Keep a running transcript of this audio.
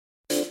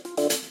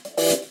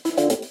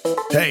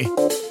Hey,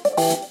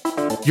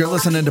 you're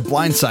listening to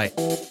Blindsight.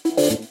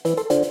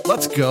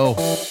 Let's go.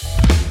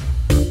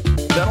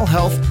 Mental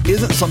health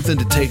isn't something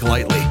to take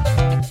lightly.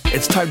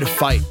 It's time to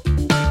fight.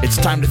 It's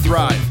time to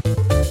thrive.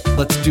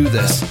 Let's do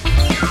this.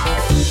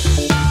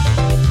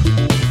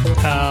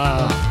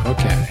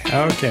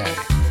 Okay.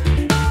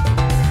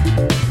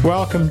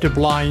 Welcome to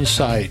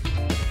Blindsight.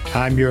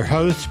 I'm your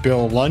host,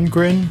 Bill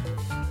Lundgren,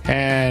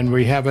 and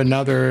we have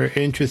another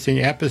interesting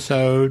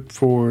episode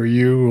for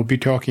you. We'll be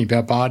talking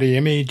about body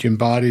image and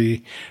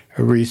body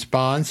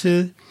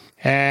responses.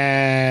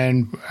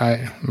 And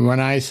when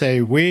I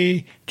say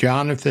we,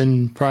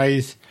 Jonathan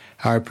Price,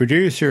 our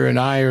producer, and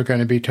I are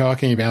going to be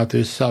talking about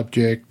this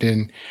subject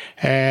and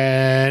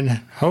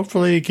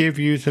hopefully give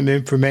you some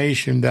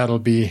information that'll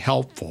be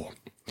helpful,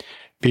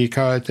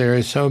 because there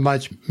is so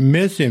much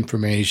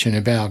misinformation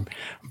about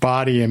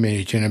body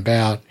image and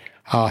about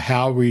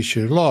how we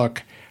should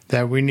look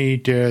that we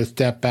need to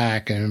step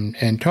back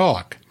and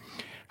talk.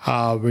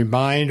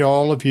 Remind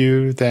all of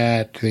you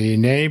that the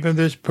name of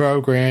this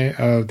program,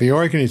 of the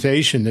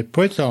organization that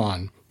puts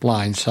on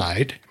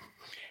Blindsight,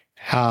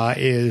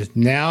 is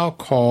now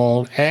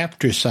called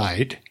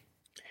AfterSight.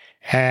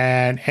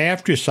 And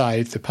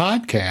AfterSight, the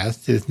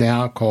podcast, is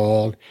now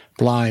called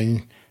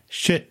Blind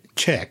Shit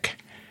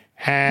Chick.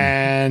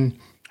 And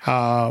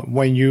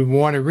when you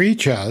want to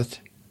reach us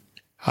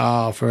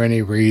for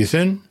any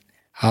reason,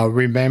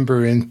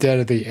 remember, instead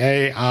of the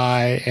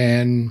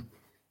AIN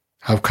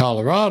of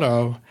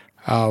Colorado,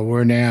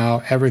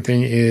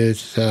 everything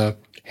is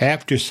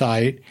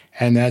AfterSight,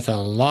 and that's a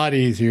lot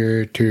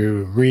easier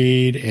to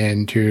read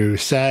and to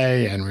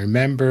say and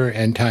remember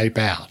and type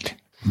out.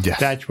 Yes.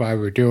 That's why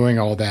we're doing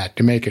all that,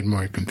 to make it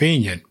more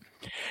convenient.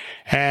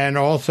 And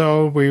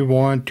also, we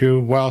want to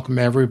welcome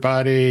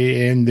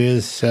everybody in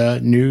this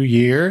new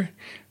year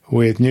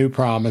with new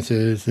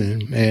promises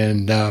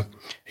and a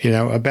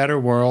better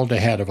world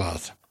ahead of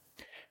us.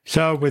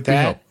 So with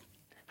that,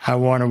 I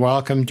want to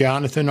welcome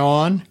Jonathan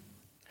on.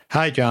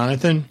 Hi,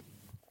 Jonathan.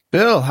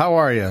 Bill, how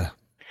are you?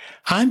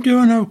 I'm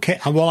doing okay.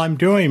 Well, I'm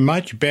doing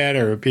much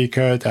better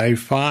because I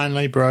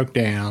finally broke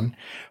down,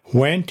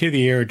 went to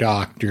the ear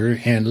doctor,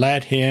 and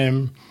let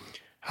him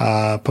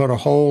put a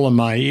hole in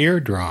my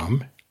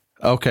eardrum.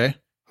 Okay.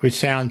 Which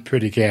sounds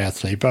pretty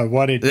ghastly, but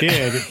what it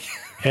did,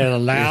 it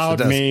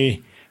allowed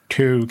me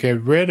to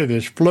get rid of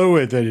this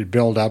fluid that had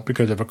built up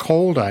because of a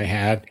cold I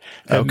had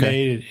that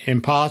made it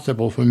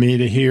impossible for me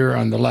to hear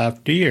on the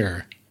left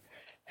ear,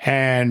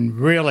 and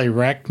really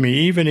wrecked me,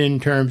 even in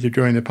terms of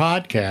doing the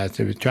podcast.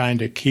 It was trying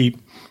to keep,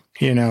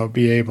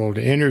 be able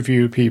to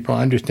interview people,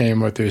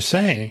 understand what they're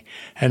saying,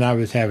 and I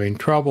was having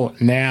trouble.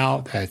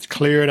 Now that's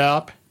cleared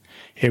up.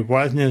 It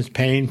wasn't as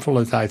painful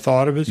as I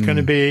thought it was going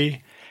to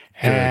be.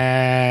 Good.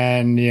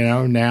 And,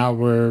 now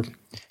we're,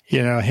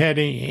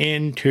 heading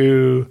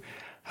into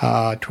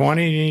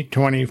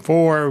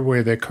 2024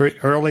 with an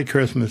early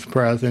Christmas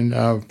present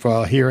of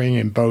hearing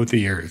in both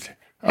ears.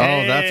 Oh,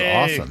 that's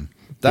awesome.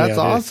 That's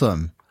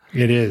awesome.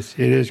 It is.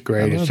 It is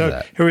great.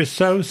 It was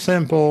so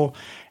simple,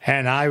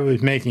 and I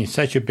was making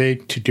such a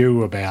big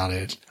to-do about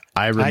it.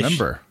 I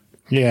remember.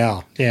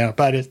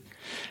 But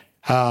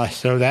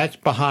so that's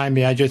behind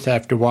me. I just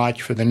have to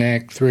watch for the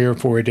next 3 or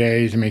 4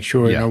 days and make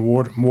sure no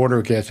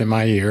water gets in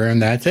my ear,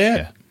 and that's it.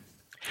 Yeah.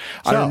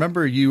 So, I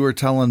remember you were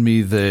telling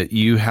me that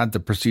you had the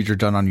procedure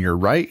done on your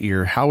right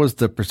ear. How was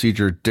the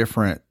procedure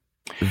different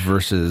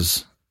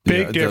versus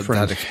big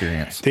difference? That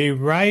experience? The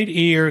right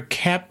ear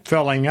kept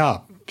filling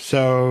up,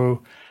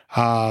 so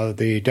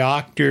the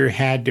doctor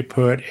had to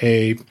put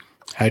a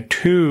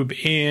tube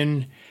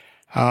in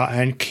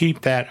and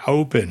keep that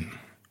open.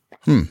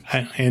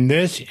 And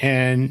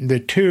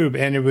the tube,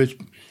 and it was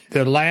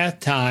the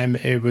last time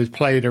it was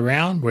played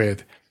around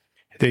with,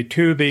 the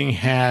tubing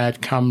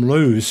had come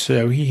loose,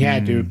 so he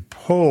had to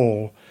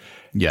pull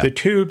the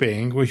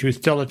tubing, which was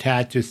still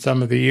attached to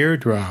some of the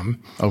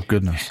eardrum. Oh,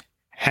 goodness.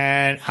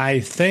 And I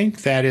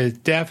think that is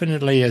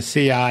definitely a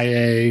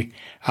CIA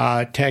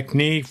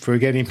technique for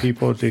getting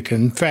people to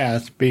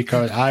confess,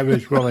 because I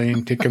was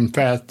willing to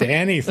confess to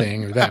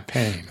anything of that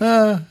pain.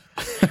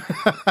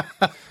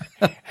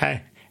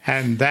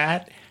 And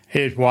that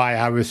is why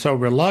I was so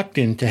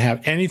reluctant to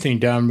have anything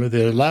done with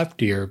the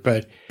left ear.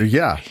 But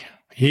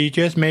he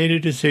just made a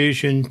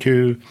decision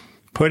to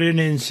put an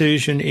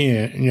incision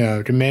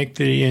in, to make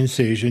the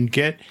incision,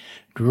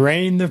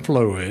 drain the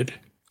fluid,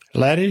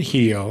 let it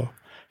heal,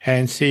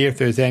 and see if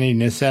there's any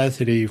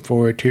necessity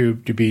for a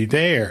tube to be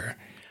there.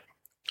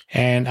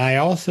 And I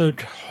also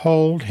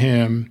told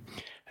him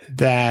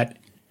that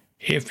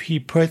if he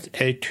puts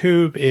a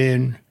tube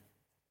in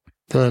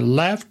the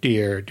left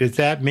ear, does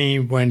that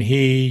mean when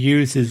he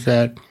uses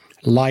that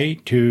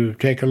light to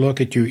take a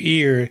look at your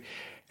ear,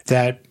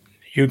 that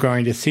you're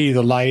going to see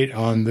the light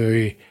on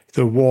the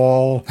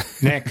wall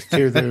next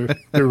to the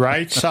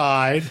right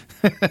side?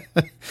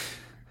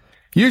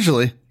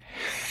 Usually.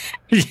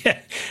 Yeah.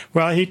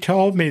 Well, he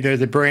told me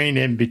there's a brain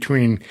in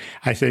between.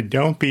 I said,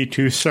 don't be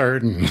too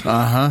certain.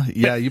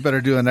 Yeah, you better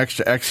do an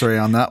extra x-ray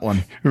on that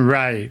one.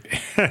 Right.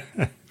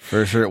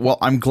 For sure. Well,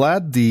 I'm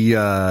glad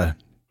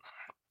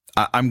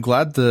I'm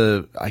glad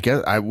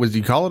would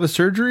you call it a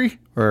surgery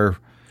or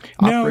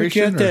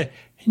operation?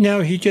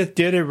 He just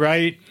did it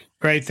right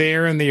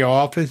there in the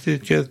office.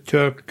 It just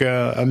took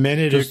a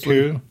minute or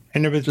two,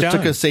 and it was done.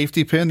 Took a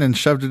safety pin and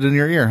shoved it in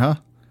your ear, huh?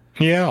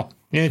 Yeah.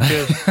 It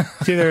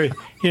just,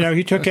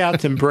 he took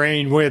out some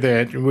brain with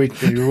it,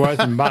 which it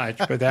wasn't much,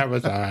 but that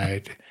was all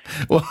right.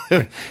 Well,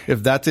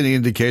 if that's any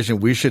indication,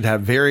 we should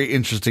have very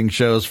interesting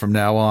shows from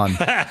now on.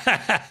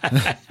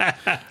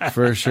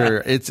 For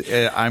sure.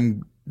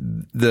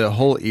 The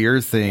whole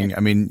ear thing. I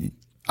mean,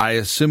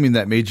 assuming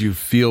that made you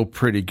feel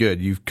pretty good.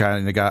 You've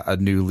kind of got a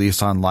new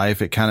lease on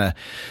life. It kind of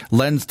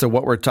lends to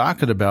what we're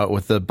talking about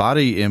with the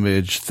body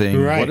image thing.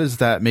 Right. What does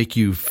that make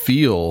you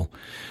feel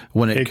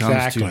when it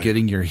comes to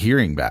getting your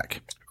hearing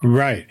back?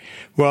 Right.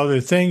 Well,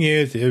 the thing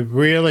is,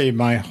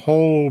 my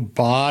whole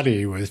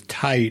body was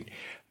tight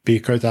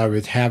because I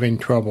was having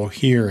trouble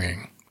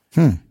hearing.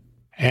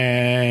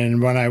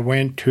 And when I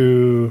went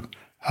to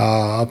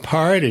a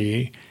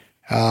party,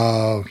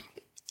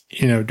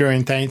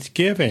 during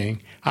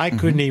Thanksgiving, I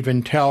couldn't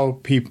even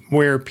tell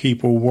where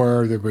people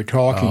were that were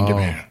talking to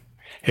me.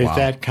 It's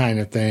that kind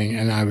of thing.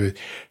 And I was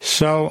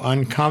so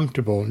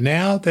uncomfortable.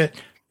 Now that,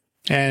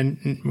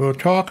 and we'll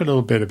talk a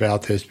little bit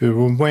about this, but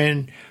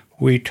when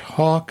we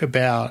talk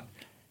about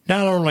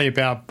not only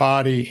about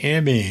body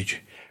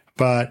image,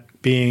 but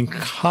being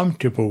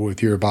comfortable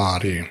with your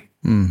body,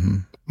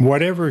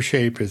 whatever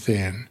shape it's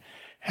in,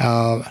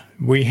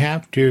 we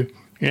have to,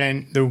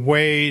 and there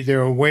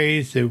are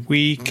ways that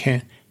we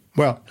can.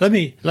 Well, let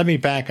me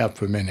back up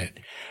for a minute.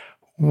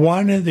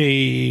 One of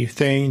the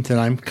things that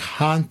I'm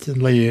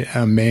constantly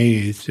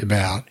amazed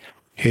about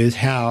is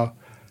how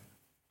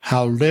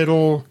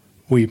little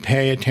we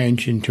pay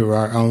attention to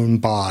our own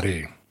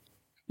body.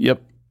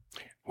 Yep.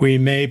 We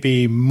may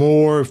be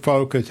more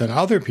focused on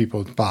other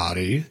people's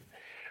bodies,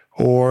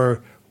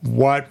 or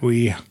what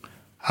we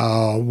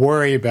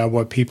worry about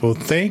what people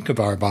think of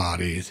our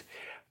bodies.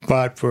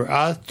 But for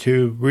us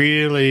to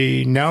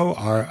really know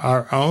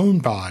our own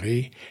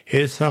body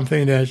is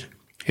something that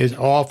is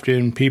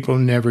often people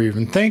never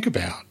even think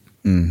about.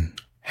 And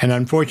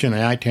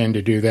unfortunately, I tend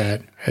to do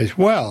that as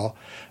well.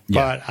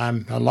 Yeah. But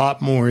I'm a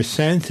lot more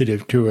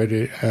sensitive to it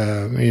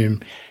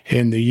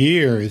in the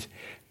years,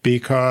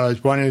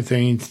 because one of the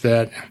things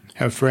that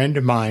a friend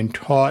of mine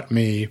taught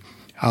me,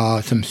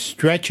 some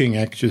stretching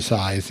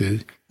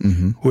exercises,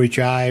 which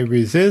I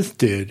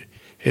resisted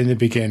in the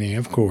beginning,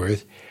 of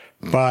course,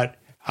 but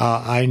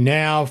I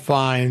now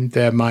find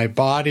that my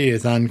body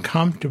is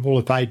uncomfortable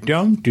if I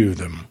don't do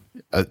them.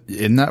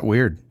 Isn't that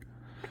weird?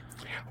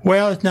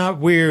 Well, it's not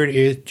weird.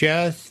 It's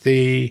just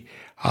it's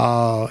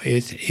our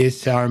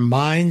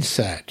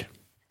mindset.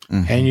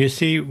 And you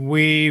see,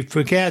 we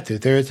forget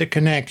that there's a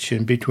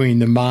connection between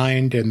the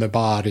mind and the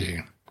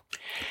body.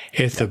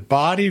 If the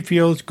body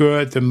feels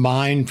good, the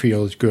mind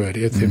feels good.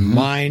 If the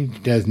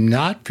mind does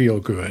not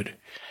feel good,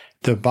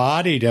 the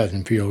body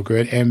doesn't feel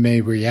good and may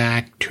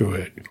react to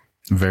it.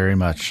 Very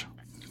much.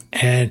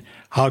 And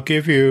I'll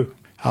give you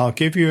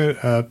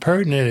a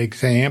pertinent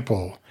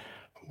example.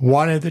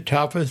 One of the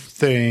toughest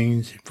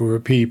things for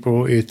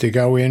people is to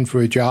go in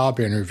for a job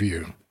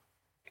interview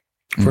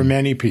for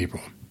many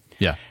people.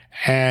 Yeah.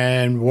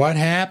 And what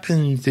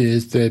happens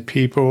is that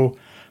people,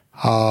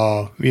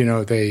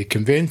 they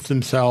convince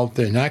themselves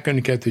they're not going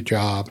to get the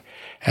job,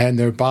 and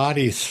their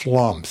body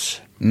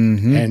slumps.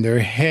 And their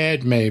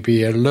head may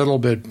be a little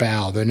bit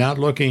bowed. They're not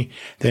looking.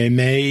 They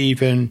may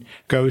even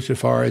go so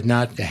far as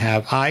not to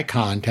have eye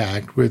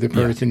contact with the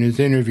person who's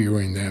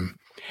interviewing them.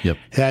 Yep.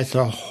 That's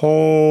a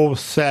whole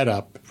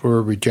setup for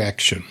a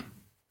rejection.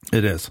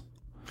 It is.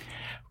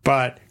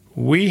 But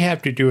we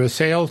have to do a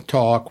sales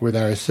talk with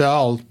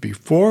ourselves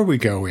before we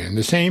go in.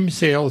 The same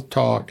sales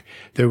talk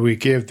that we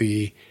give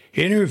the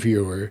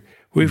interviewer,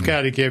 we've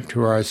got to give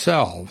to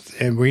ourselves.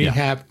 And we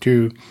have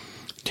to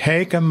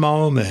take a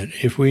moment,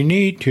 if we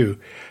need to,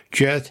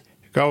 just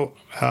go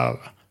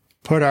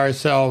put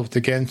ourselves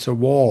against a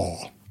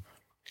wall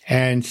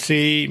and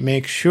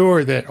make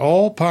sure that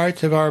all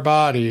parts of our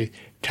body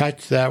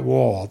touch that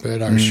wall,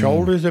 that our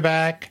shoulders are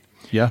back,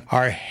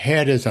 our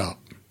head is up,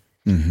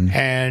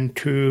 and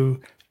to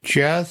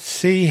just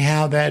see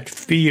how that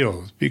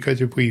feels.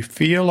 Because if we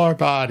feel our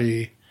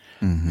body,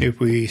 if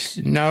we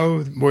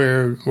know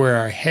where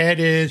our head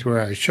is,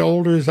 where our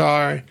shoulders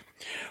are,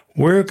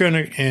 we're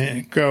going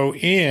to go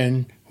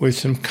in with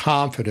some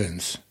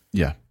confidence.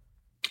 Yeah.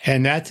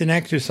 And that's an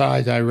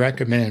exercise I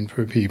recommend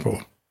for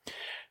people.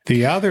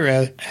 The other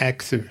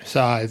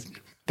exercise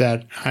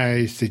that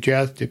I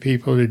suggest to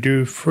people to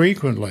do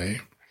frequently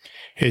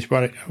is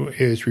what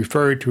is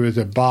referred to as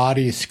a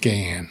body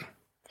scan.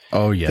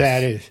 Oh, yes.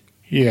 That is,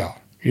 you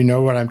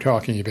know what I'm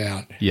talking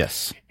about.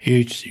 Yes.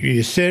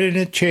 You sit in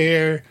a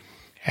chair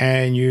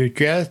and you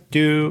just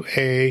do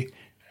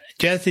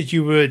just as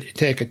you would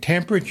take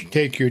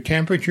your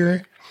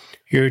temperature,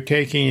 you're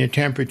taking a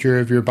temperature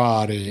of your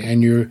body,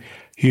 and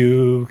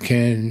you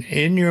can,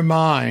 in your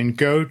mind,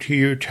 go to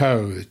your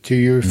toes, to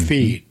your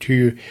feet,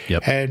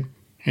 and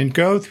and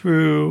go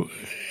through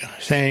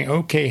saying,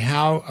 okay,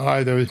 how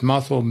are those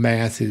muscle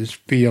masses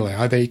feeling?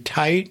 Are they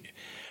tight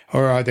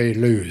or are they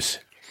loose?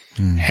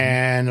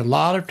 And a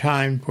lot of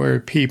times where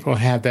people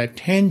have that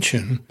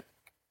tension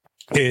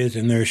is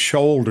in their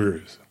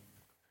shoulders.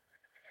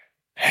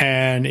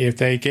 And if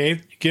they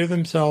give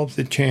themselves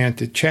a chance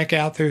to check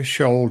out their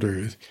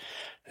shoulders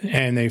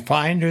and they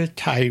find it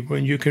tight,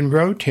 when you can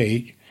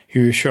rotate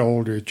your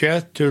shoulders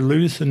just to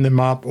loosen them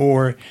up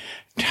or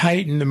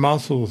tighten the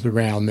muscles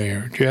around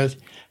there, just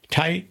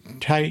tight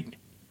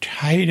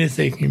as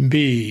they can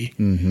be,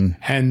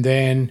 and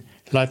then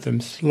let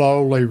them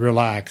slowly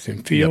relax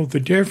and feel the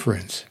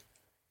difference.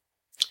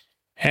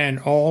 And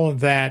all of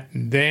that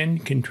then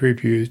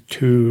contributes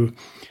to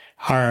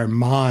our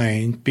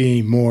mind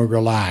being more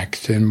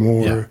relaxed and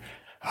more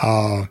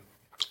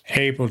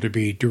able to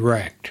be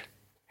direct.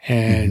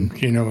 And,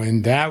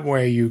 in that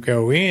way you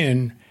go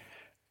in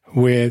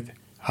with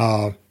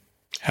a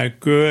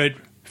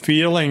good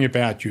feeling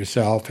about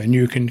yourself, and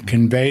you can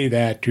convey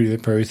that to the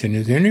person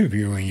who's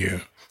interviewing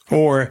you,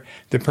 or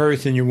the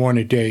person you want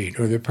to date,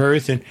 or the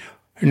person,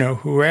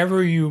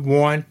 whoever you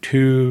want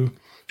to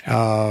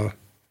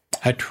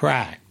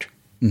attract.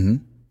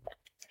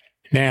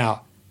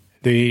 Now,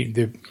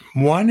 the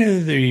one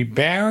of the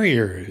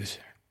barriers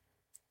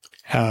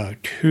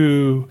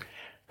to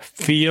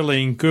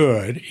feeling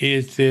good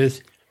is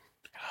this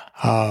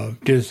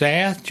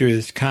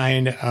disastrous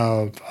kind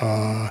of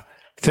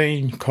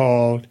thing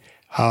called,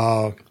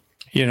 the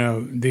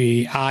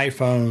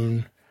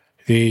iPhone,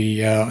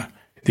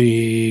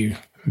 the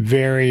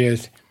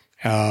various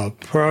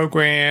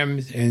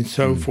programs and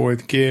so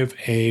forth give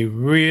a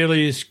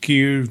really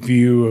skewed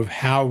view of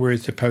how we're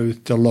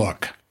supposed to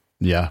look.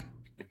 Yeah.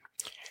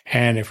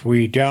 And if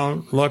we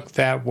don't look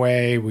that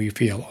way, we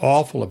feel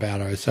awful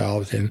about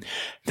ourselves. And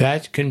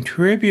that's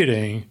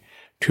contributing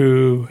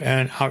to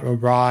a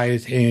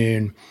rise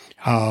in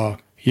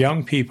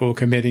young people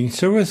committing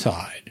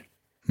suicide.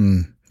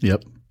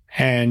 Yep.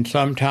 And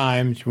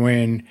sometimes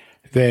when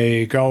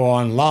they go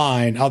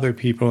online, other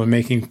people are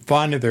making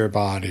fun of their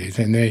bodies.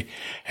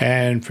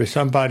 And for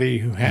somebody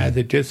who has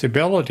a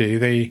disability,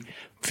 they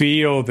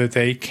feel that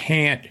they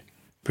can't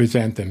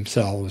present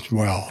themselves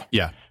well.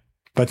 Yeah.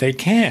 But they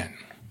can.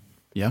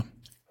 Yeah.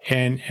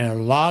 And a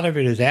lot of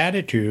it is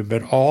attitude,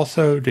 but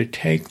also to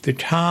take the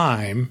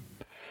time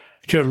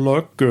to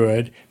look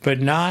good, but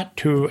not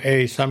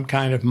to some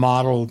kind of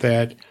model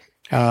that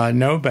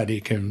nobody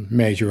can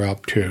measure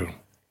up to,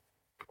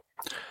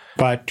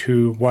 but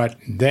to what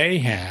they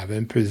have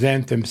and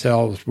present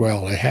themselves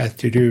well.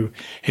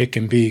 It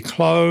can be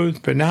clothes,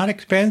 but not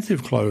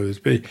expensive clothes,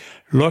 but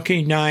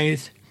looking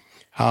nice,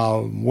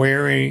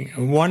 wearing.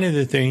 One of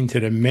the things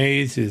that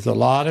amazes a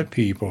lot of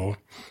people,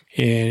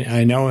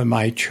 I know in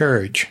my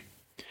church,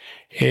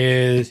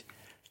 is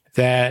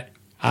that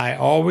I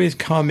always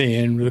come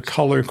in with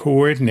color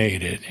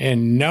coordinated,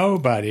 and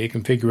nobody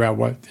can figure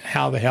out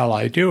how the hell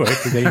I do it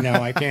because they know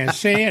I can't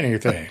see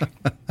anything.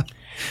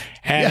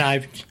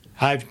 And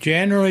I've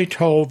generally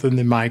told them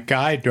that my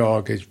guide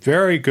dog is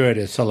very good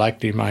at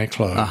selecting my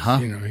clothes.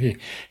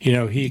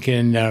 He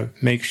can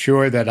make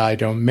sure that I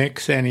don't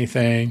mix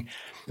anything,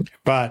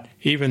 but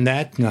even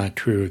that's not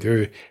true.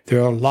 There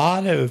are a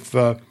lot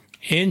of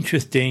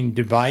interesting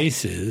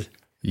devices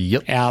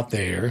out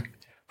there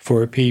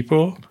for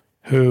people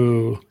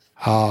who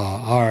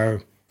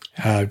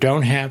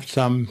don't have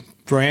some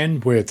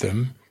friend with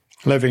them,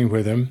 living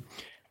with them,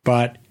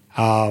 but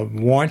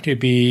want to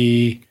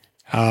be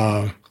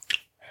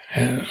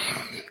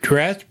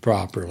dressed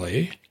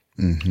properly.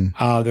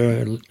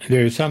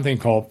 There's something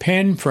called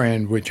Pen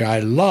Friend, which I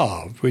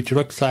love, which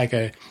looks like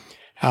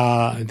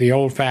the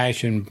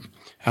old-fashioned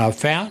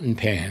fountain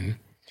pen,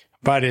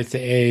 but it's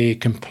a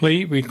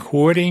complete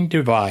recording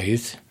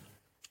device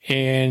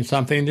in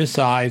something the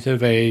size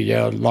of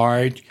a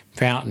large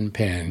fountain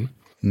pen.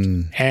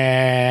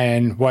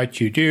 And what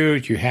you do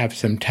is you have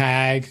some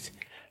tags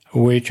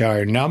which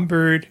are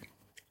numbered,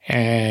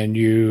 and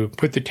you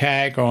put the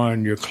tag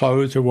on your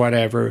clothes or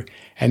whatever,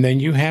 and then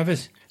you have a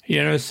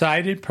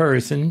sighted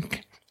person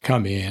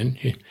come in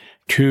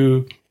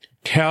to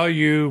tell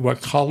you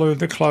what color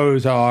the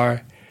clothes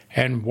are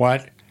and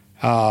what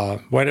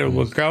it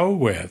will go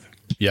with.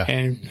 Yeah.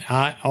 And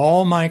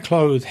all my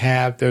clothes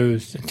have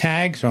those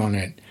tags on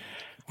it,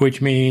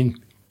 which means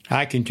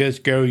I can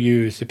just go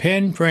use the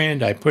Pen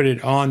Friend. I put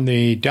it on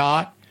the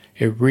dot.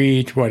 It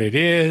reads what it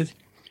is.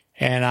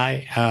 And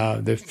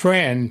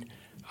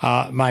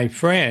my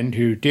friend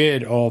who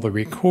did all the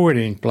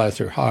recording, bless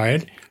her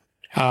heart,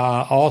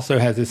 also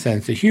has a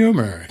sense of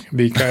humor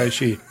because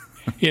she,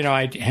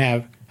 I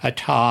have a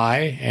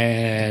tie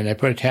and I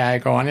put a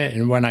tag on it.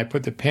 And when I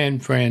put the Pen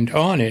Friend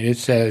on it, it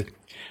says,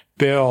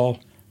 "Bill,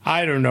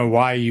 I don't know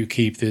why you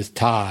keep this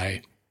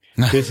tie.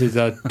 This is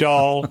a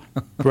dull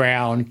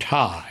brown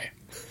tie.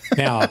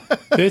 Now,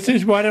 this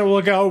is what it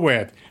will go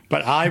with,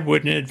 but I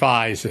wouldn't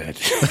advise it."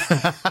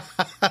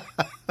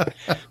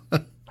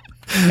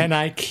 And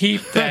I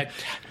keep that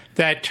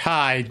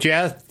tie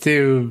just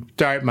to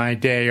start my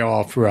day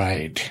off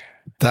right.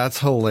 That's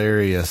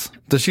hilarious.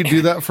 Does she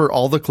do that for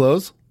all the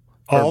clothes?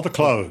 All the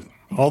clothes.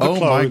 All the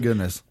clothes. Oh, my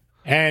goodness.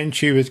 And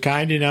she was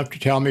kind enough to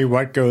tell me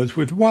what goes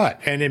with what.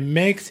 And it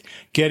makes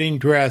getting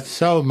dressed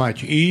so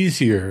much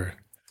easier.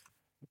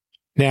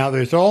 Now,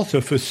 there's also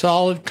for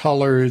solid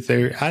colors,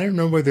 I don't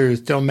know whether they're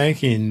still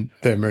making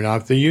them or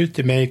not. They used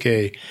to make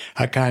a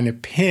kind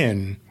of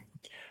pin,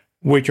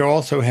 which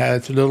also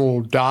has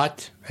little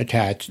dots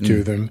attached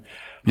to them.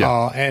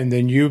 Yeah. And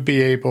then you'd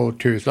be able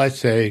to, let's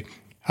say,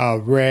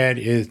 red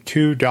is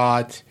 2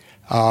 dots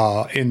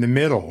in the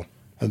middle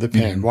of the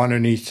pen, one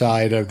on each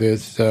side of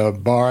this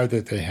bar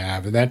that they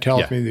have. And that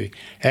tells me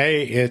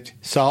it's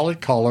solid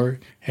color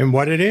and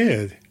what it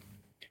is.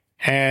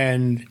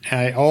 And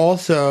I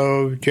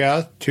also,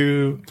 just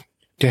to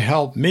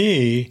help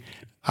me,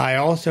 I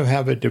also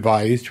have a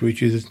device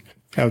which is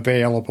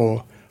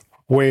available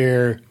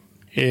where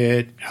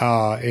it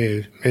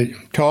is a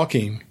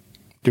talking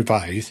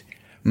device,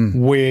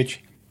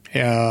 which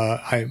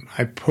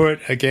I put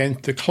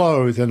against the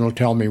clothes and it'll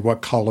tell me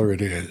what color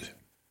it is.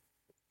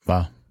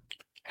 Wow.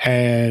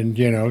 And,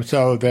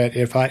 so that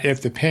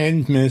if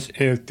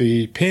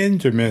the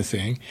pins are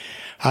missing,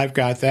 I've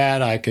got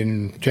that. I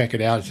can check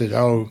it out. It says,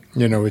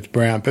 it's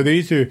brown. But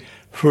these are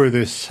for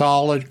the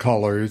solid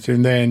colors.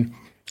 And then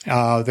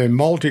the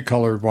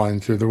multicolored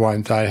ones are the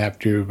ones I have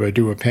to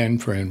do a pen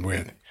friend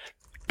with.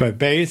 But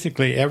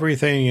basically,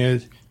 everything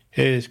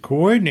is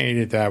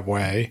coordinated that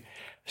way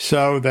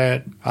so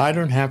that I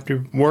don't have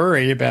to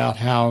worry about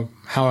how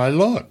I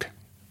look.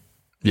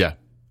 Yeah.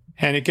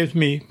 And it gives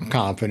me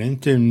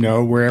confidence to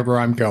know wherever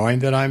I'm going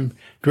that I'm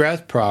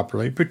dressed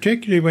properly,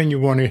 particularly when you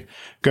want to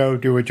go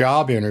do a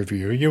job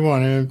interview. You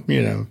want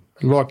to,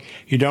 look.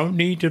 You don't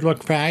need to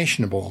look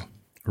fashionable.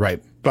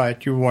 Right.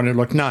 But you want to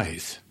look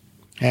nice.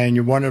 And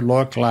you want to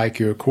look like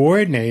you're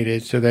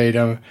coordinated so they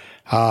don't,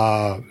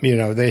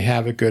 they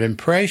have a good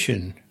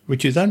impression,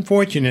 which is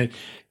unfortunate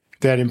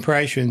that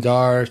impressions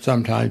are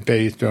sometimes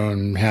based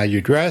on how you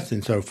dress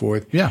and so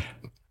forth. Yeah.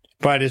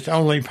 But it's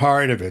only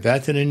part of it.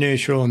 That's an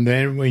initial. And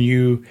then when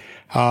you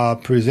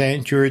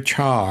present your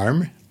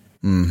charm,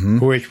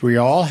 which we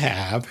all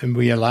have, and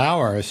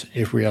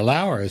if we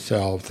allow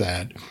ourselves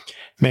that,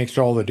 makes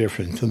all the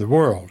difference in the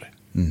world.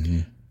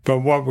 But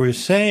what we're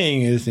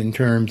saying is in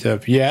terms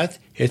of, yes,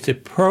 it's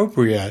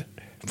appropriate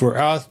for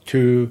us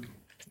to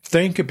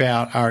think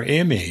about our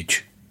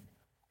image,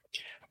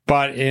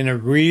 but in a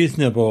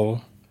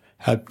reasonable,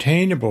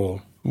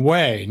 obtainable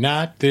way,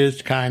 not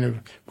this kind of,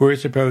 we're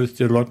supposed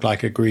to look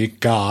like a Greek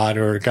god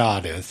or a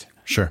goddess.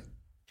 Sure.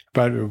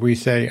 But we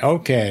say,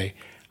 okay,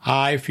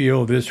 I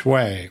feel this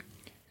way.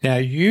 Now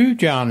you,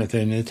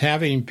 Jonathan, as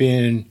having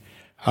been,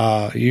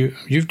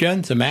 you've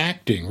done some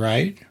acting,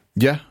 right?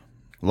 Yeah,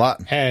 a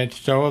lot. And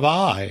so have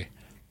I.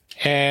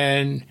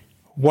 And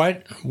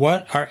what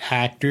are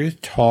actors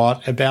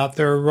taught about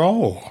their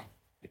role?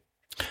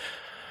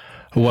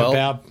 Well,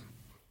 about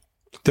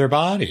their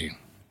body?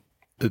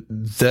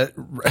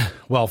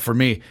 For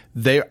me,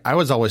 I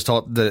was always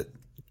taught that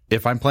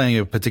if I'm playing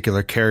a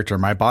particular character,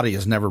 my body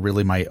is never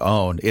really my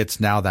own. It's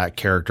now that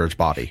character's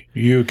body.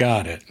 You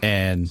got it.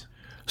 And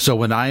so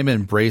when I'm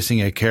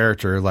embracing a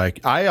character,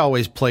 like I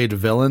always played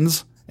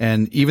villains,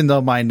 and even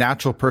though my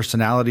natural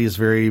personality is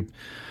very,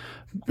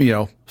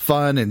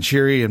 fun and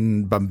cheery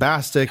and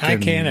bombastic, I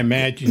can't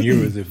imagine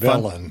you as a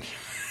villain.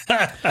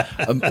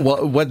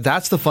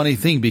 That's the funny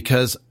thing,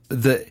 because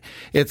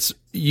it's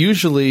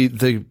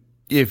usually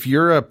if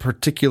you're a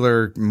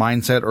particular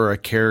mindset or a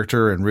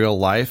character in real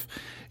life,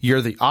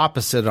 you're the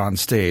opposite on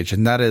stage.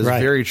 And that is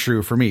very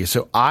true for me.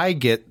 So I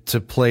get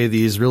to play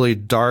these really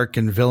dark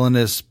and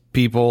villainous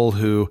people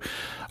who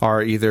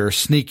are either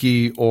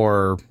sneaky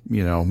or,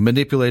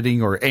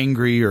 manipulating or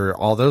angry or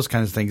all those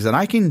kinds of things.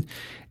 And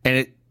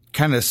it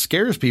kind of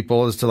scares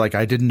people as to like,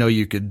 I didn't know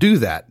you could do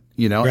that,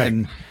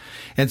 and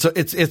so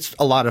it's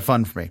a lot of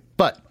fun for me.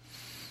 But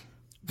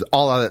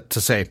all of that to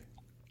say,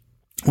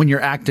 when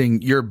you're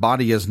acting, your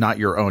body is not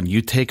your own.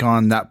 You take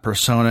on that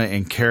persona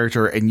and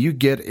character, and you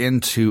get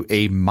into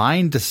a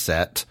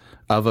mindset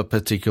of a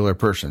particular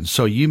person.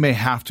 So you may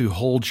have to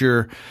hold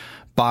your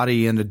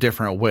body in a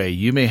different way.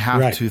 You may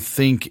have to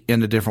think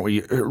in a different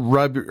way.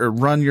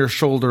 Run your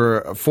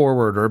shoulder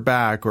forward or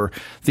back, or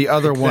the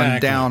other one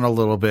down a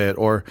little bit,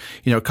 or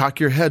cock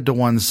your head to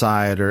one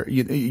side, or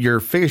your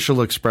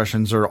facial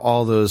expressions, or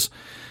all those.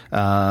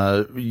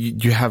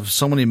 You have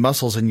so many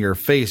muscles in your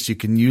face, you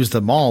can use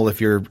them all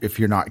if you're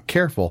not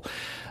careful.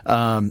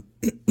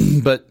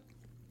 But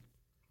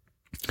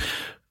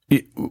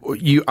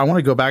I want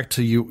to go back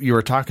to you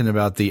were talking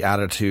about the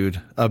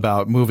attitude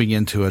about moving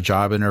into a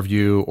job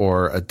interview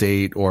or a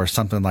date or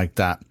something like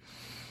that.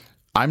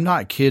 I'm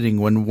not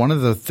kidding. When one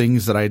of the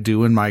things that I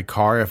do in my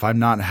car, if I'm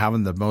not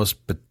having the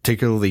most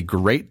particularly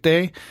great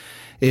day,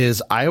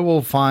 is I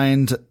will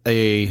find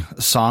a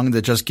song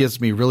that just gets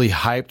me really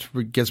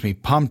hyped, gets me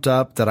pumped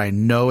up, that I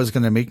know is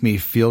going to make me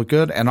feel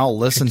good. And I'll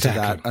listen to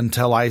that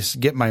until I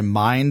get my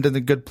mind in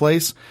a good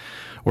place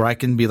where I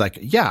can be like,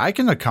 yeah, I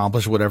can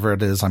accomplish whatever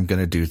it is I'm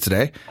going to do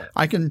today.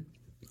 I can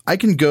I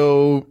can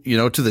go,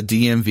 to the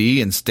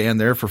DMV and stand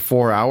there for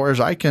 4 hours.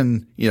 I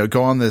can,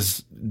 go on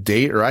this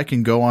date, or I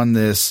can go on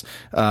this,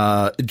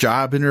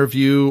 job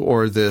interview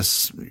or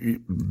this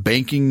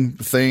banking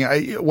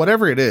thing.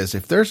 Whatever it is,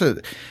 if there's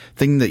a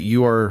thing that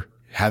you are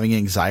having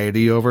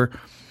anxiety over,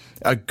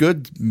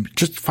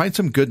 just find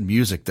some good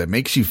music that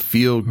makes you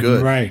feel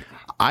good. Right.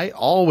 I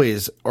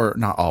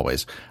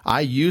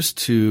used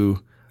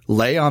to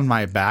lay on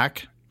my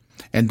back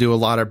and do a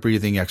lot of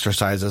breathing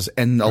exercises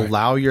and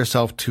allow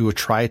yourself to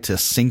try to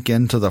sink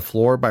into the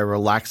floor by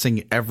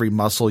relaxing every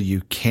muscle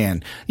you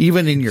can,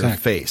 even in your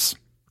face.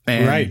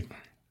 And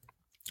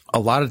a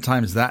lot of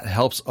times that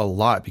helps a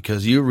lot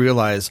because you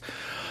realize,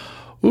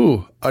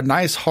 ooh, a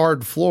nice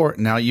hard floor.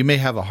 Now you may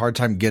have a hard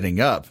time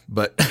getting up,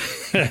 but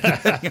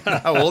depending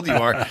on how old you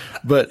are,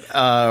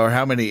 or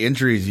how many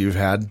injuries you've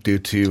had due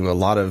to a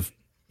lot of,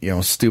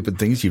 stupid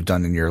things you've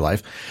done in your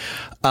life.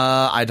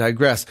 I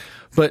digress,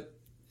 but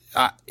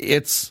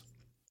it's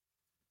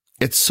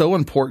so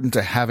important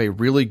to have a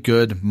really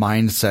good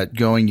mindset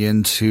going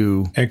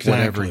into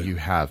whatever you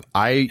have.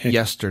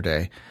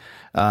 Yesterday,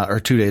 or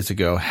 2 days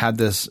ago, had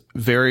this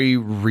very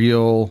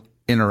real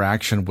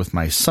interaction with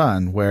my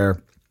son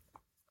where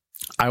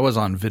I was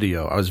on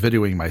video. I was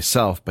videoing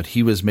myself, but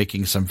he was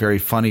making some very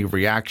funny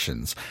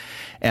reactions.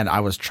 And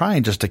I was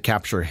trying just to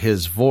capture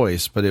his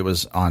voice, but it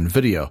was on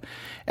video.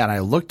 And I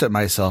looked at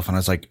myself and I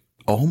was like,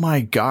 oh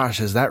my gosh,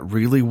 is that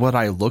really what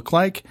I look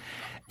like?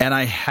 And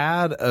I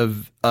had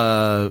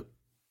a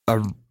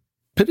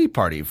pity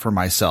party for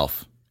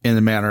myself in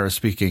the manner of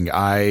speaking.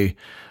 I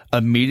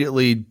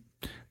immediately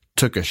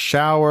took a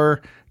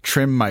shower,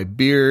 trimmed my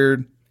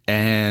beard,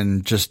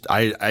 and just,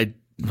 I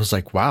was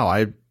like, wow,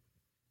 I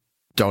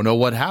don't know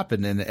what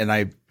happened. And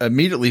I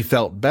immediately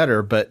felt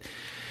better, but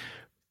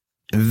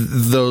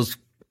those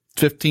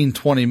 15,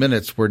 20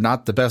 minutes were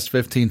not the best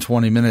 15,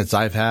 20 minutes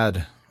I've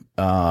had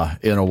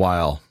in a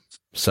while.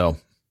 So.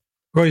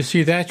 Well, you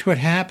see, that's what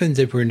happens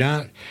if we're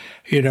not,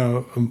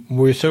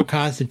 we're so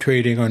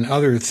concentrating on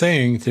other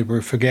things that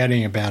we're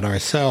forgetting about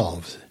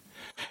ourselves.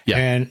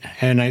 Yeah.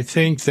 And I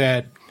think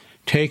that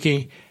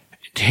taking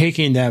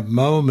that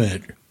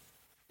moment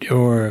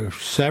or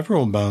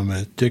several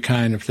moments to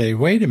kind of say,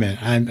 wait a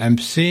minute, I'm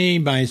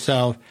seeing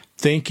myself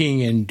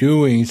thinking and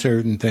doing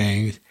certain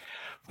things.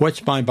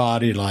 What's my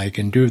body like?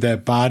 And do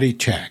that body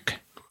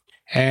check.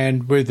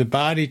 And with the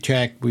body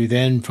check, we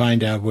then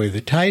find out where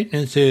the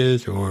tightness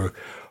is or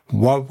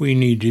what we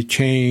need to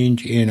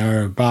change in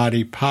our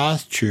body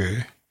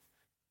posture.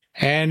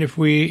 And if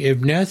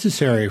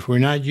necessary, if we're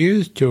not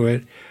used to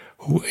it,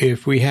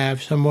 if we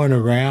have someone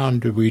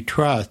around that we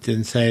trust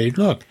and say,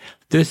 look,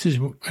 this is,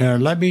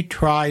 let me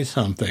try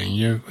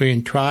something. We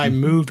can try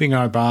moving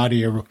our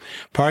body,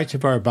 parts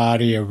of our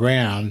body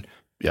around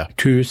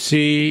to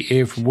see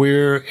if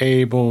we're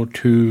able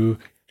to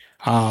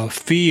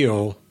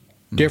feel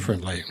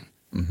differently.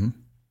 Mm-hmm.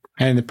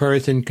 And the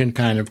person can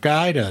kind of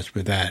guide us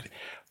with that.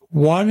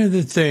 One of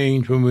the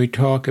things when we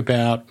talk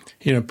about,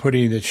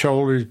 putting the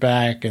shoulders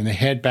back and the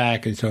head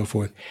back and so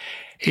forth,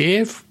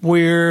 if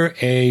we're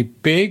a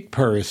big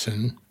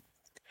person,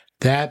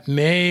 it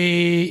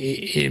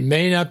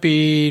may not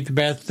be the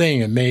best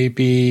thing. It may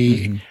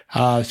be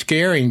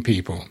scaring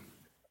people.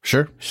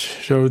 Sure.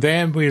 So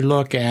then we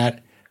look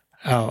at,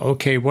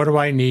 okay, what do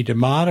I need to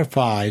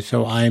modify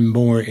so I'm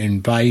more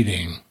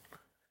inviting?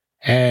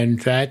 And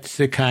that's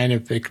the kind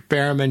of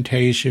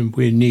experimentation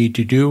we need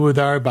to do with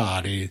our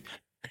bodies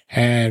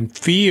and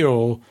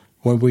feel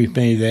when we've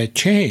made that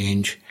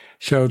change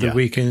so that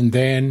we can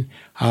then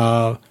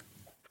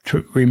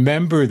to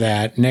remember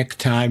that next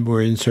time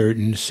we're in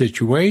certain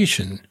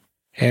situation.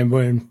 And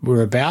when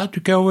we're about to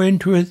go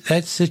into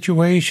that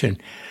situation,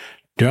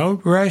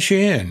 don't rush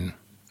in.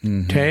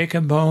 Mm-hmm. Take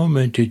a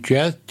moment to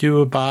just do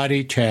a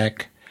body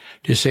check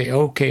to say,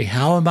 okay,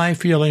 how am I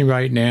feeling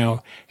right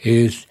now?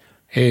 Is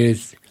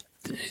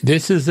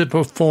this is a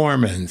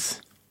performance.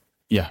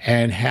 Yeah.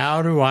 And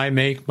how do I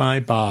make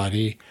my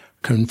body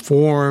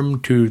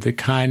conform to the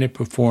kind of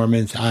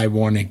performance I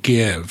want to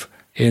give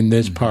in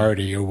this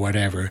party or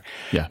whatever?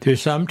 Yeah.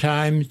 There's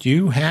sometimes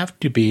you have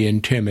to be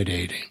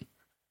intimidating.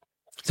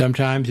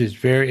 Sometimes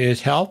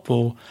it's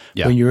helpful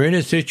when you're in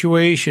a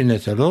situation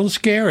that's a little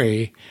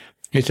scary.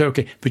 It's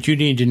okay, but you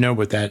need to know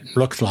what that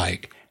looks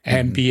like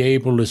and be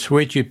able to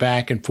switch it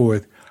back and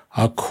forth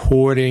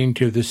according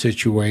to the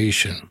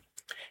situation.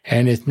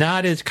 And it's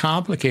not as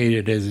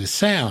complicated as it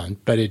sounds,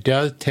 but it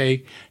does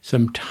take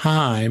some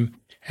time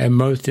and,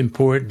 most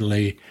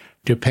importantly,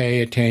 to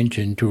pay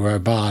attention to our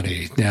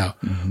bodies. Now,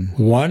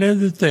 one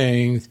of the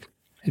things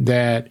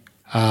that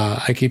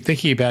I keep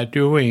thinking about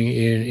doing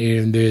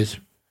in this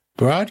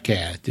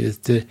broadcast is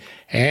to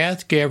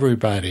ask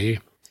everybody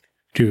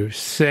to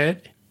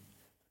sit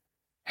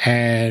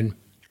and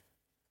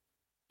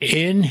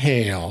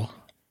inhale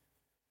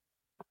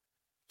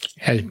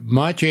as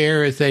much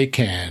air as they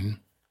can,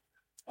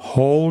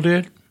 hold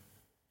it,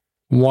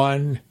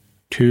 1,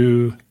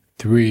 2,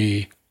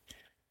 3,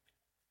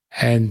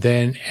 and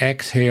then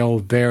exhale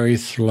very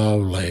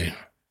slowly.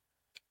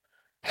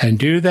 And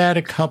do that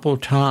a couple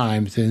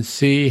times and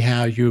see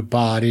how your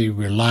body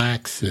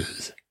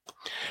relaxes.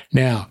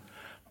 Now,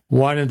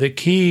 one of the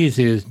keys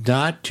is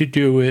not to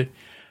do it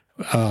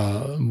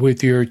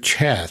with your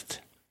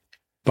chest,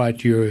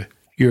 but your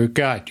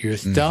gut, your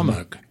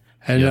stomach.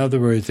 In other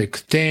words,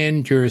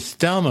 extend your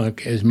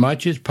stomach as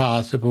much as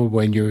possible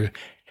when you're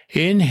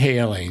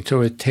inhaling.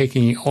 So it's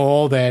taking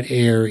all that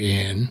air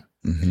in,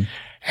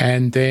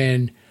 and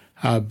then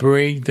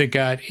bring the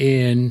gut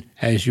in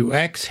as you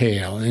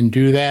exhale, and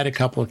do that a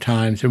couple of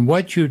times. And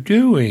what you're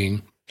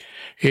doing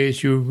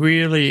is you're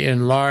really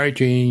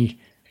enlarging,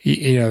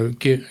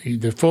 get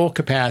the full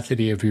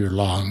capacity of your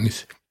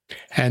lungs,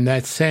 and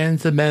that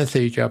sends a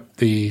message up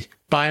the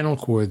spinal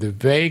cord, the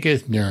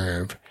vagus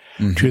nerve,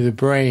 to the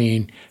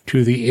brain,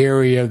 to the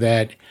area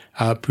that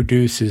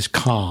produces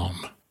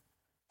calm.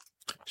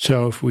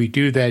 So if we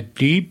do that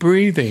deep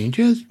breathing,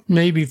 just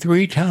maybe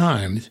 3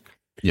 times,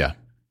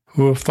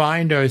 we'll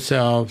find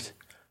ourselves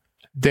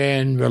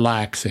then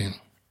relaxing.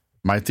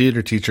 My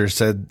theater teacher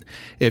said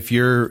if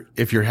you're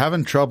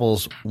having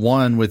troubles,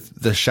 one,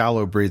 with the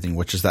shallow breathing,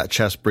 which is that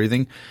chest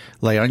breathing,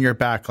 lay on your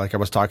back like I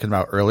was talking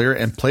about earlier,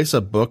 and place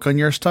a book on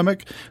your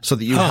stomach so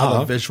that you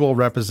have a visual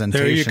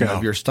representation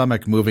of your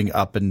stomach moving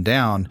up and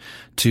down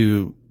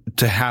to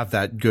have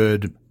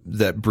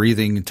that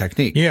breathing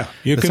technique. Yeah,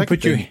 you can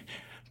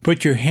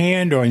put your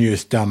hand on your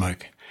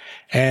stomach,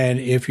 and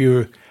if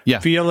you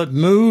feel it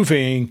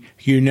moving,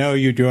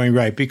 you're doing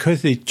right,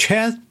 because the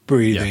chest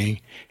breathing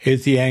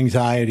is the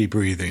anxiety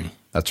breathing.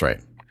 That's right.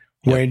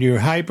 When you're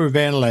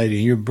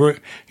hyperventilating,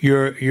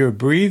 you're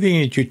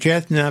breathing at your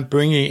chest, not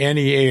bringing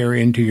any air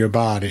into your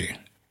body.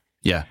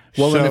 Yeah.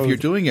 Well, and if you're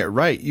doing it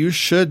right, you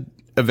should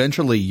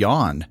eventually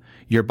yawn.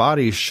 Your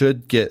body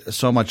should get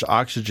so much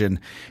oxygen.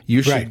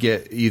 You should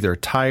get either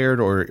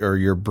tired or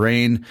your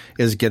brain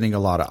is getting a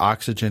lot of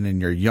oxygen,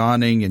 and you're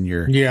yawning and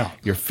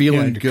you're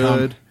feeling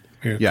good.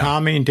 You're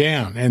calming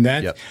down, and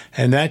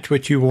that's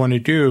what you want to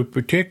do,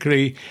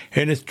 particularly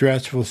in a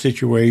stressful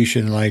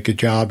situation like a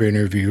job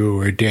interview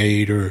or a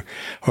date or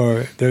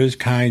those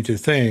kinds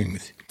of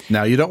things.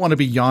 Now, you don't want to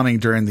be yawning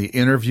during the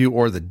interview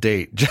or the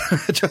date.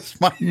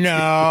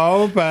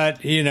 No,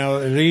 but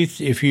at least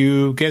if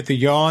you get the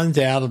yawns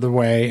out of the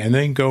way and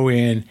then go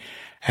in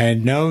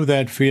and know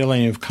that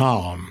feeling of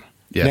calm.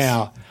 Yes.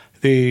 Now,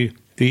 the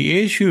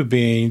issue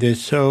being that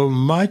so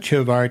much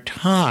of our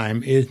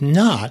time is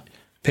not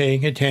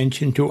paying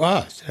attention to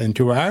us and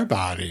to our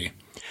body.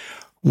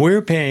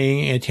 We're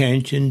paying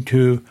attention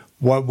to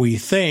what we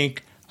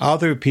think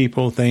other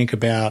people think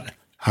about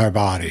our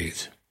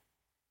bodies.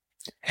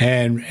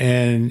 And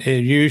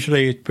it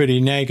usually it's pretty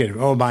negative.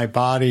 Oh, my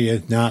body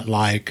is not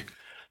like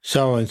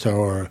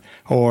so-and-so,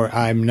 or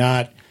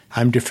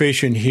I'm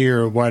deficient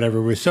here, or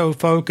whatever. We're so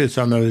focused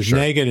on those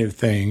negative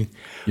things.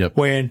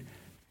 When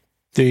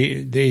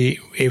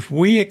if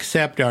we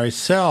accept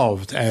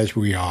ourselves as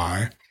we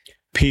are,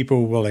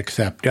 people will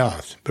accept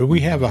us. But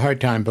we have a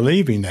hard time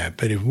believing that.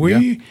 But if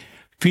we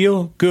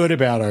feel good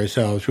about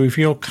ourselves, we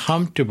feel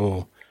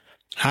comfortable.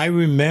 I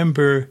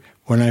remember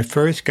when I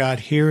first got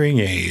hearing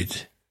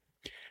aids,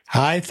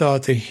 I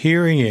thought the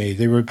hearing aids,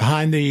 they were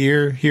behind the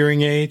ear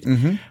hearing aids.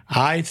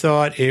 I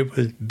thought it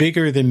was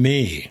bigger than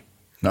me.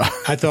 No.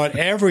 I thought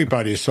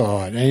everybody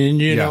saw it.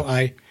 And,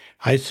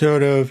 I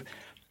sort of,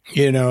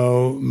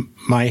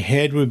 my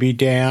head would be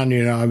down,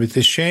 I was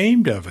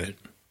ashamed of it.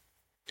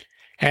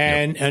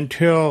 And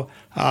until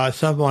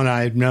someone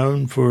I'd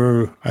known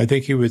for, I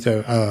think he was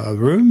a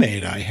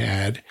roommate I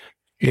had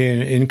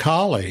in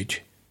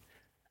college.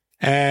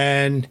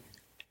 And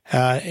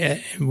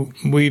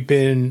we've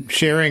been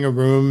sharing a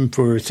room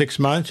for 6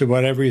 months or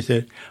whatever. He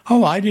said,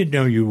 "Oh, I didn't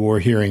know you wore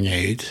hearing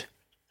aids."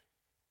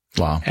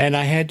 Wow. And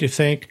I had to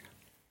think,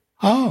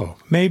 oh,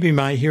 maybe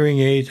my hearing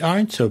aids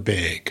aren't so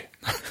big.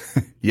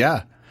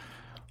 Yeah.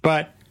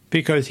 But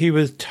because he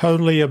was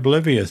totally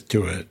oblivious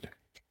to it.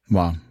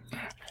 Wow.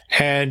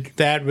 And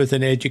that was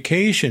an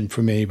education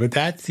for me. But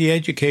that's the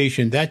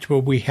education. That's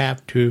what we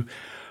have to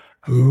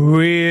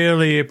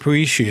really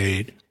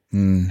appreciate.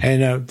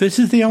 And this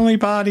is the only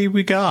body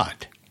we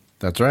got.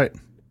 That's right.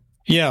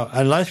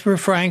 Unless we're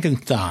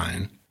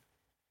Frankenstein.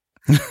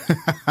 Well,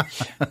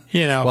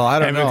 I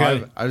don't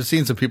know. I've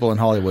seen some people in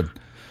Hollywood.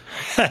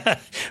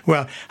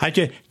 Well, I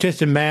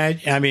just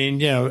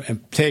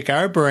imagine, take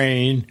our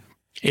brain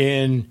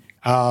in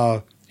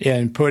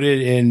and put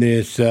it in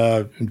this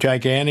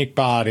gigantic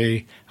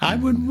body. I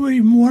wouldn't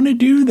even want to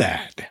do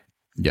that.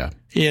 Yeah.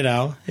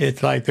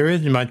 It's like there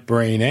isn't much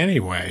brain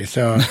anyway.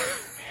 So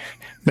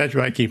that's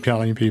what I keep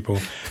telling people.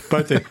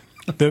 But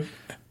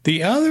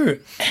the other,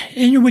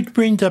 which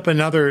brings up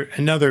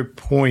another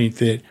point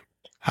that,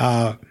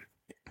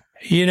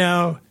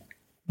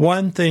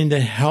 one thing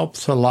that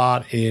helps a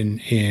lot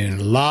in a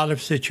lot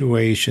of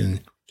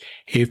situations,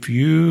 if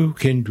you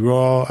can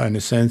draw on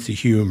a sense of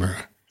humor,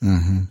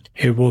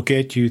 it will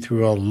get you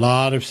through a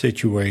lot of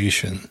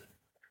situations.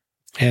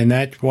 And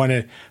that's one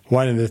of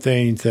the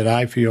things that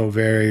I feel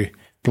very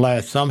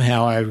blessed.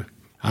 Somehow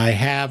I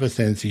have a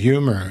sense of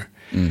humor.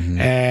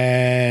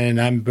 And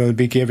I'm going to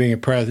be giving a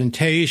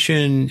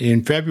presentation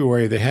in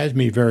February that has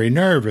me very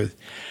nervous.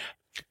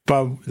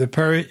 But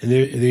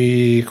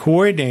the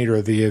coordinator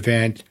of the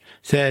event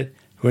said,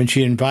 when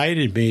she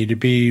invited me to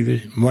be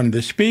one of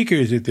the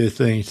speakers at this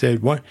thing,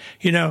 said, "What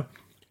you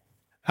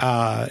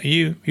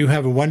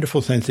have a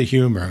wonderful sense of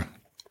humor.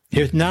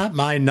 It's not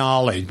my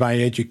knowledge, my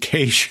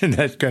education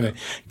that's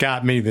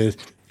got me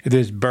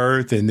this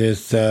berth and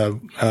this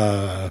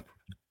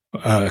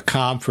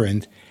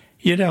conference.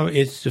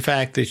 It's the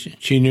fact that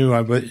she knew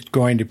I was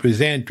going to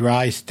present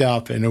dry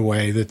stuff in a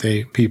way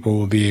that people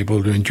will be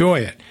able to enjoy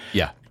it.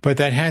 Yeah. But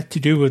that has to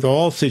do with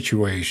all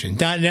situations,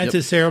 not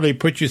necessarily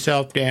put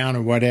yourself down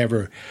or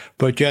whatever,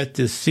 but just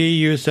to see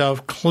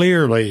yourself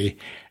clearly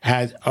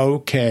as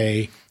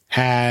okay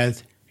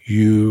as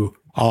you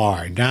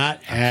are, not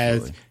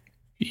as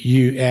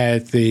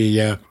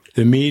the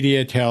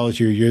media tells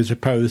you're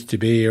supposed to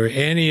be, or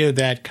any of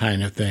that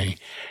kind of thing.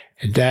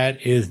 That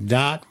is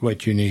not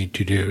what you need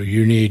to do.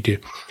 You need to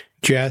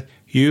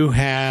you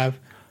have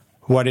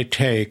what it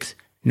takes,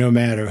 no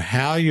matter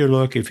how you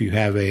look. If you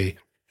have a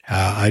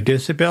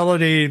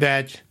disability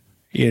that,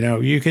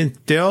 you can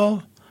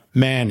still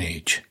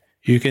manage.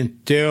 You can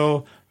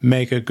still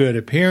make a good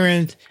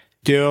appearance,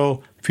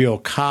 still feel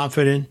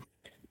confident,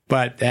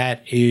 but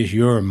that is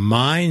your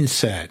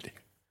mindset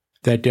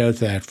that does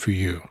that for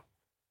you.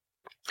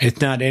 It's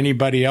not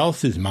anybody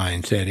else's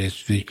mindset.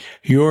 It's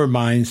your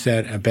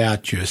mindset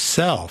about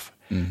yourself.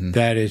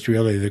 That is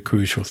really the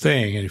crucial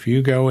thing. And if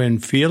you go in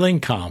feeling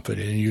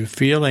confident, and you're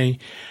feeling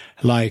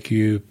like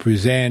you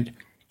present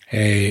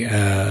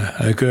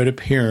a good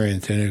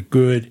appearance and a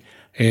good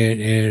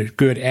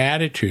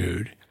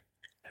attitude,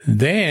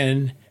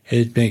 then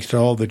it makes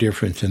all the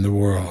difference in the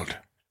world.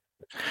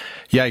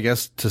 Yeah, I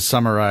guess to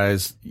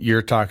summarize,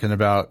 you're talking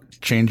about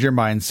change your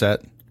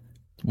mindset,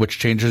 which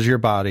changes your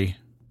body,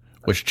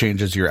 which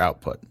changes your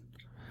output.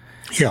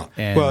 Yeah.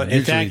 And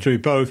it's actually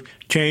both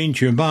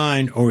change your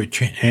mind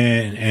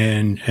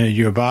and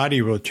your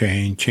body will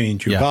change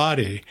your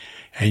body,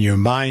 and your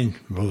mind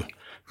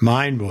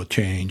will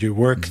change. It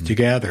works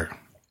together.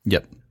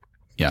 Yep.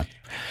 Yeah.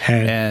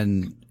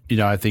 And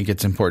I think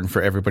it's important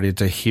for everybody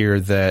to hear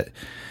that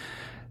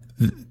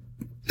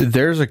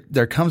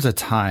there comes a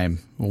time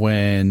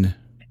when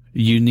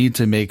you need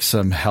to make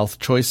some health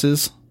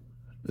choices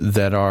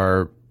that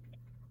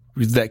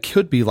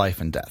could be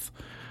life and death.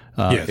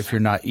 If you're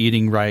not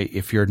eating right,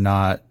 if you're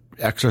not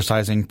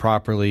exercising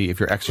properly, if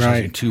you're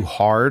exercising too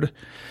hard,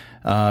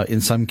 in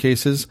some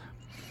cases,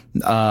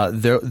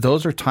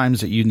 those are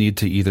times that you need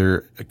to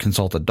either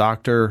consult a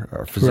doctor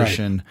or a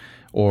physician,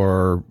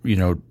 or,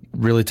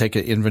 really take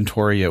an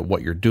inventory at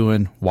what you're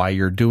doing, why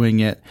you're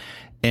doing it.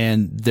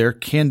 And there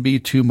can be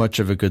too much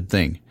of a good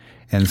thing.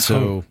 And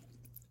so,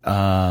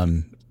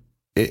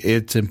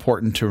 it's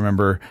important to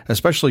remember,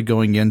 especially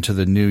going into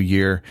the new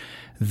year,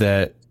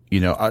 that,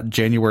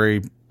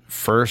 January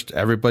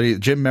 1st,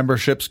 gym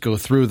memberships go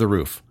through the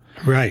roof.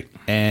 Right.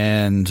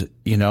 And,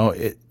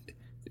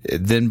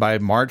 then by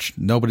March,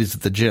 nobody's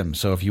at the gym.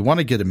 So if you want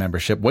to get a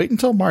membership, wait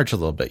until March a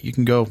little bit. You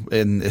can go,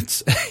 and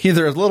it's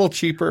either a little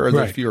cheaper or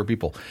there's fewer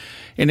people.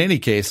 In any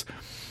case,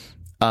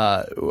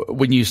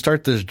 when you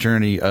start this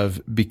journey of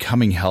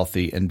becoming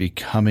healthy and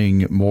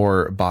becoming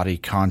more body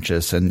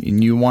conscious, and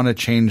you want to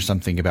change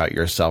something about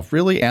yourself,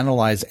 really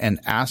analyze and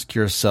ask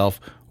yourself,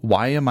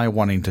 why am I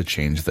wanting to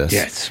change this?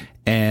 Yes.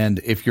 And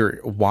if your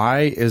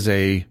why is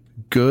a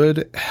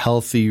good,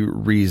 healthy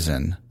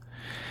reason,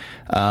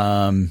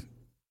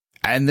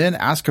 and then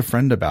ask a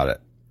friend about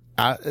it.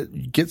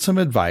 Get some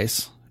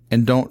advice,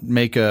 and don't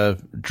make a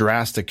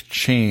drastic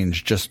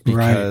change just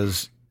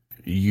because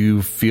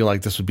you feel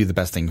like this would be the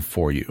best thing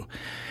for you.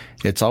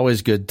 It's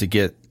always good to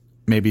get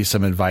maybe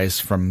some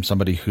advice from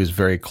somebody who's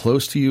very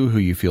close to you, who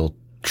you feel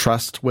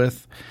trust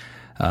with,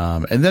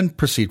 and then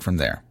proceed from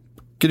there.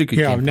 Get a good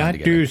game plan not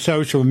together. Do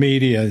social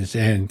medias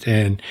and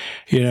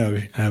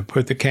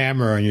put the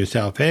camera on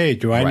yourself. Hey,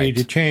 do I need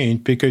to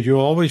change? Because you'll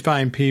always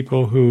find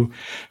people who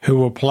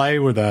will play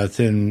with us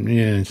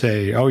and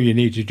say, oh, you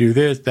need to do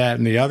this, that,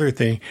 and the other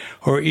thing.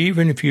 Or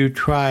even if you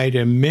try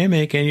to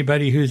mimic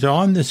anybody who's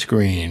on the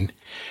screen,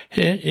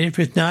 if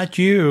it's not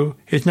you,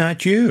 it's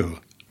not you.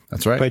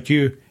 That's right. But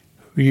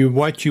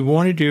what you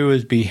want to do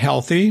is be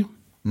healthy.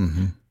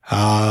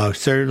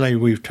 Certainly,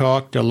 we've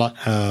talked a lot,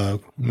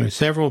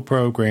 several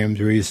programs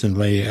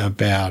recently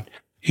about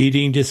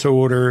eating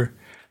disorder.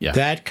 Yeah.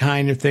 That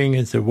kind of thing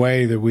is a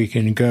way that we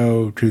can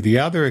go to the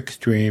other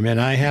extreme.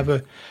 And I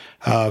have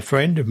a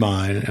friend of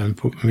mine,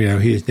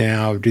 he's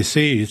now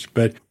deceased,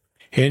 but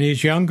in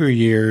his younger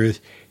years,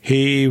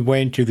 he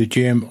went to the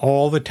gym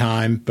all the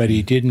time, but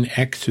he didn't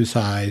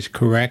exercise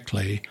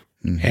correctly.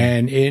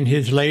 And in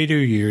his later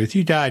years,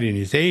 he died in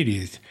his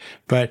 80s,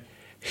 but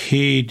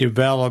he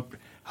developed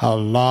a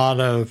lot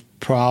of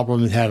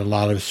problems, had a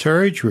lot of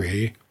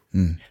surgery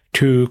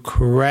to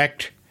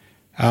correct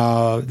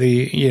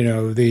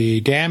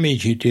the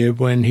damage he did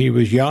when he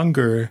was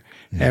younger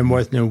and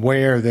wasn't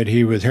aware that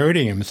he was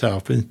hurting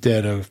himself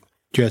instead of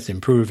just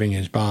improving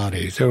his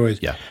body. So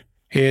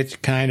it's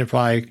kind of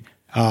like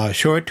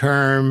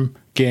short-term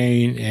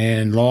gain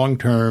and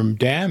long-term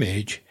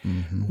damage,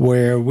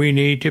 where we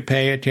need to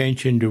pay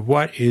attention to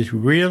what is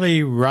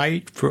really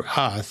right for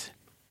us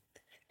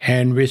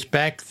and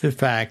respect the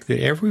fact that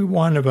every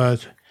one of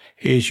us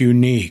is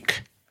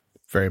unique.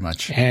 Very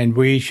much. And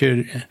we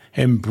should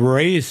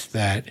embrace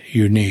that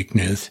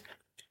uniqueness,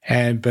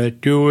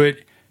 but do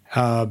it,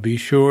 be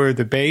sure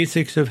the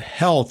basics of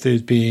health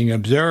is being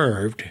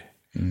observed,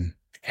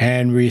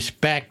 and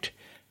respect,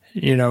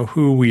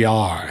 who we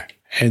are.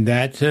 And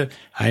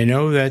I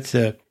know that's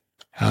a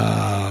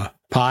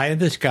pie in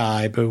the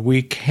sky, but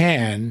we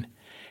can,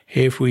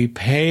 if we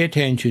pay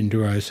attention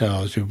to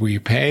ourselves, if we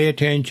pay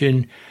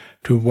attention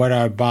to what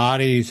our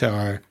bodies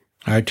are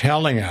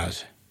telling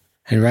us.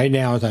 And right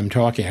now, as I'm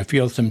talking, I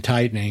feel some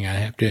tightening. I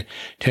have to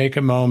take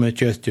a moment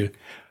just to,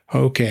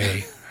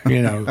 relax.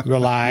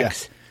 Yeah.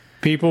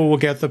 People will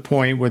get the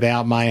point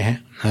without my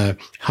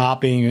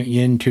hopping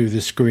into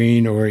the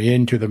screen or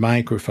into the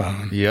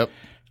microphone. Yep.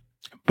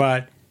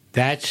 But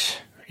that's,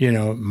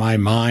 my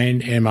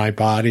mind and my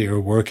body are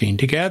working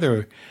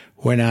together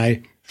when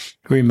I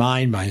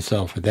remind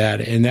myself of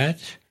that. And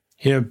that's,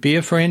 be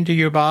a friend to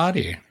your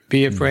body,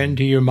 be a friend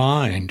to your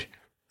mind.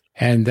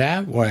 And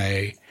that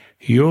way,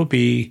 you'll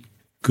be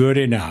good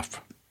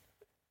enough.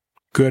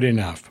 Good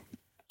enough.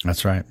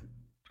 That's right.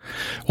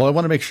 Well, I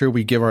want to make sure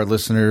we give our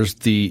listeners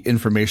the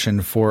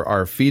information for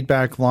our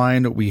feedback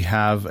line. We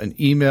have an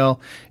email.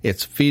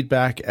 It's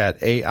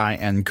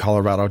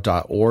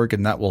feedback@aincolorado.org,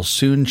 and that will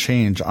soon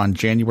change on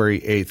January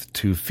 8th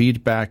to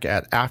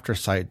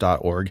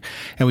feedback@aftersight.org.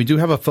 And we do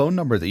have a phone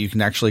number that you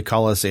can actually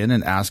call us in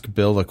and ask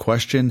Bill a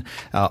question,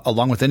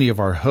 along with any of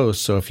our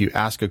hosts. So if you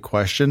ask a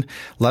question,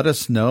 let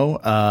us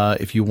know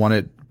if you want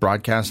it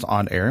broadcast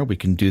on air. We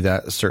can do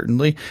that,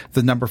 certainly.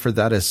 The number for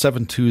that is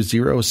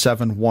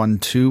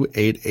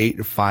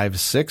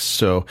 720-712-8856.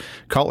 So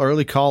call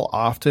early, call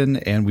often,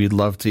 and we'd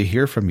love to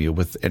hear from you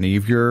with any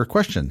of your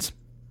questions.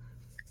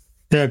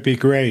 That'd be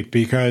great,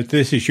 because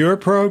this is your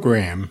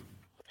program,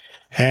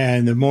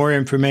 and the more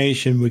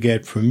information we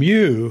get from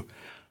you,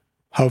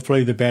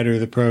 hopefully the better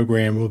the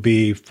program will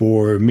be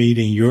for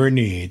meeting your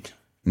needs.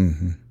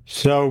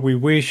 So we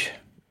wish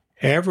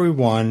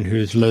everyone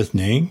who's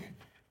listening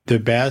the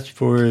best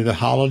for the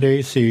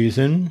holiday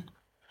season,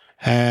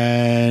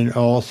 and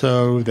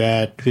also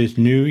that this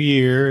new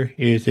year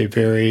is a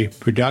very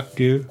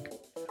productive,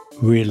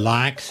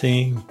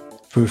 relaxing,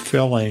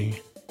 fulfilling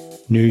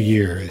New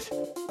Year's.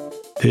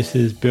 This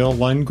is Bill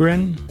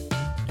Lundgren,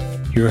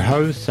 your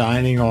host,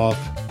 signing off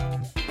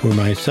for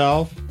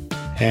myself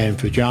and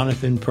for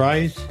Jonathan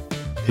Price,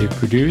 the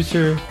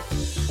producer.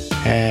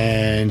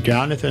 And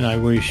Jonathan, I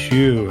wish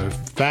you a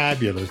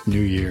fabulous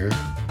New Year.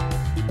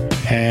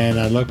 And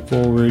I look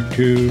forward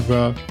to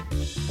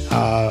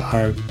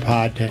our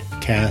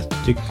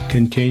podcast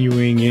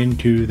continuing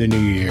into the new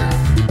year.